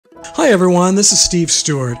Hi everyone, this is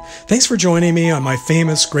Stewart. Thanks for joining me on my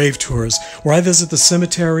famous grave tours, where I visit the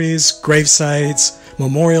cemeteries, grave sites,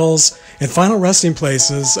 memorials, and final resting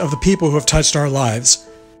places of the people who have touched our lives.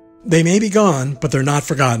 They may be gone, but they're not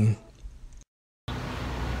forgotten.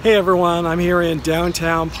 Hey everyone, I'm here in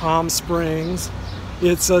downtown Palm Springs.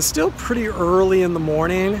 It's still pretty early in the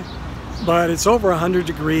morning, but it's over 100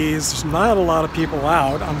 degrees. There's not a lot of people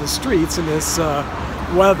out on the streets in this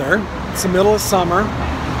weather. It's the middle of summer.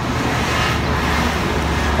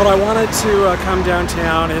 But I wanted to come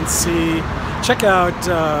downtown and check out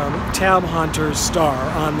Tab Hunter's star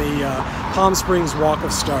on the Palm Springs Walk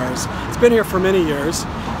of Stars. It's been here for many years,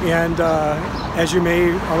 and as you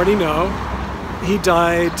may already know, he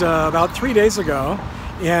died about 3 days ago,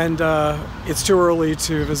 and it's too early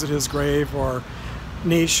to visit his grave or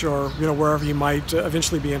niche or wherever he might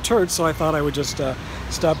eventually be interred, so I thought I would just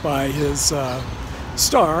stop by his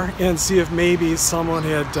star and see if maybe someone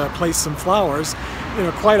had placed some flowers.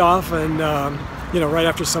 Quite often, right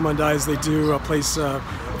after someone dies, they do place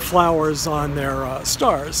flowers on their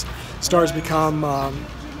stars. Stars become,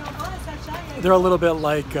 they're a little bit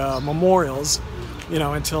like memorials,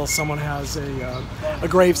 until someone has a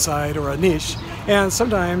gravesite or a niche. And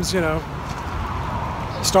sometimes,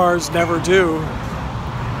 stars never do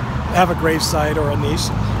have a gravesite or a niche,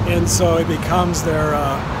 and so it becomes their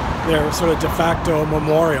sort of de facto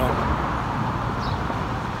memorial.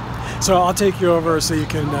 So I'll take you over so you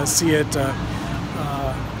can see it a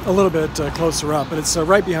little bit closer up, but it's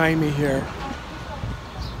right behind me here.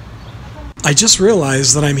 I just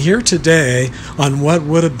realized that I'm here today on what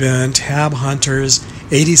would have been Tab Hunter's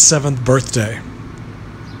 87th birthday.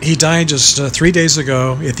 He died just 3 days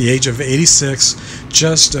ago at the age of 86,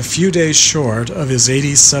 just a few days short of his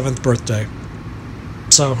 87th birthday.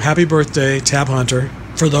 So happy birthday, Tab Hunter.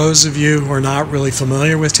 For those of you who are not really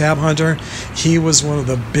familiar with Tab Hunter, he was one of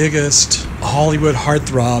the biggest Hollywood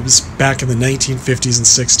heartthrobs back in the 1950s and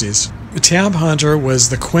 60s. Tab Hunter was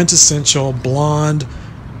the quintessential blonde,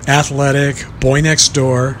 athletic boy next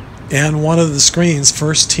door, and one of the screen's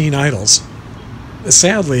first teen idols.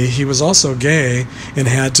 Sadly, he was also gay and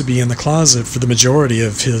had to be in the closet for the majority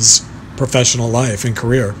of his professional life and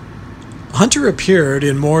career. Hunter appeared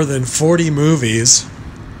in more than 40 movies,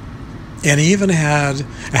 and he even had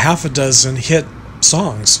a half a dozen hit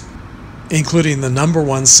songs, including the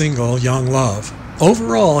 #1 single, Young Love.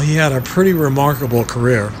 Overall, he had a pretty remarkable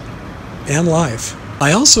career and life.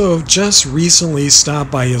 I also just recently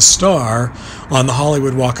stopped by his star on the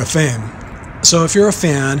Hollywood Walk of Fame. So if you're a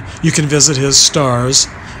fan, you can visit his stars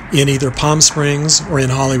in either Palm Springs or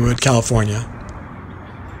in Hollywood, California.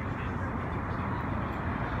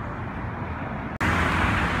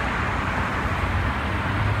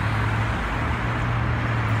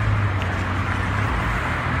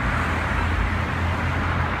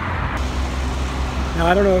 Now,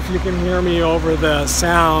 I don't know if you can hear me over the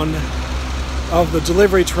sound of the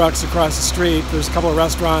delivery trucks across the street. There's a couple of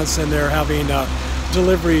restaurants and they're having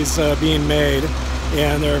deliveries being made,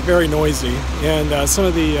 and they're very noisy. And some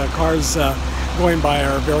of the cars going by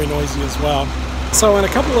are very noisy as well. So in a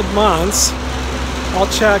couple of months, I'll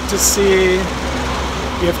check to see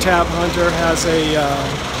if Tab Hunter has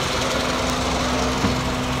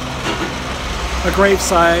a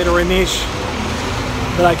gravesite or a niche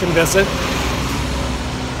that I can visit.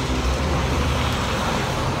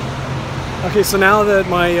 Okay, so now that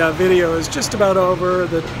my video is just about over,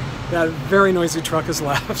 that very noisy truck has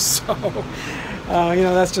left, so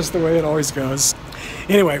that's just the way it always goes.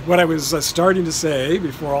 Anyway, what I was starting to say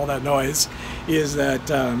before all that noise is that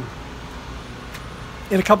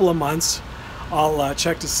in a couple of months I'll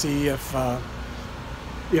check to see if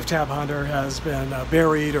Tab Hunter has been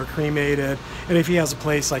buried or cremated, and if he has a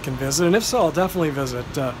place I can visit, and if so, I'll definitely visit.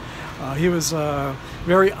 He was a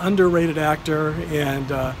very underrated actor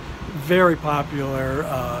and very popular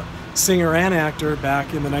singer and actor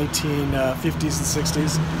back in the 1950s and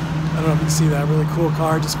 60s. I don't know if you can see that really cool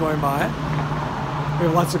car just going by. We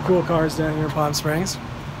have lots of cool cars down here in Palm Springs.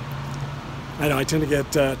 I know I tend to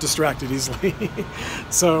get distracted easily.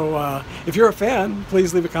 So if you're a fan,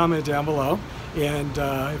 please leave a comment down below. And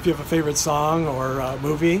if you have a favorite song or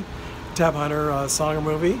movie, Tab Hunter song or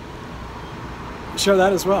movie, share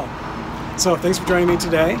that as well. So thanks for joining me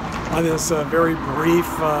today on this very brief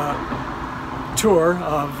tour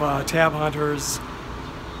of Tab Hunter's,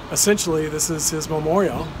 essentially this is his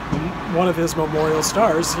memorial, one of his memorial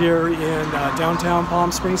stars here in downtown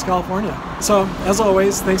Palm Springs, California. So as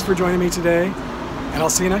always, thanks for joining me today, and I'll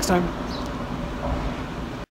see you next time.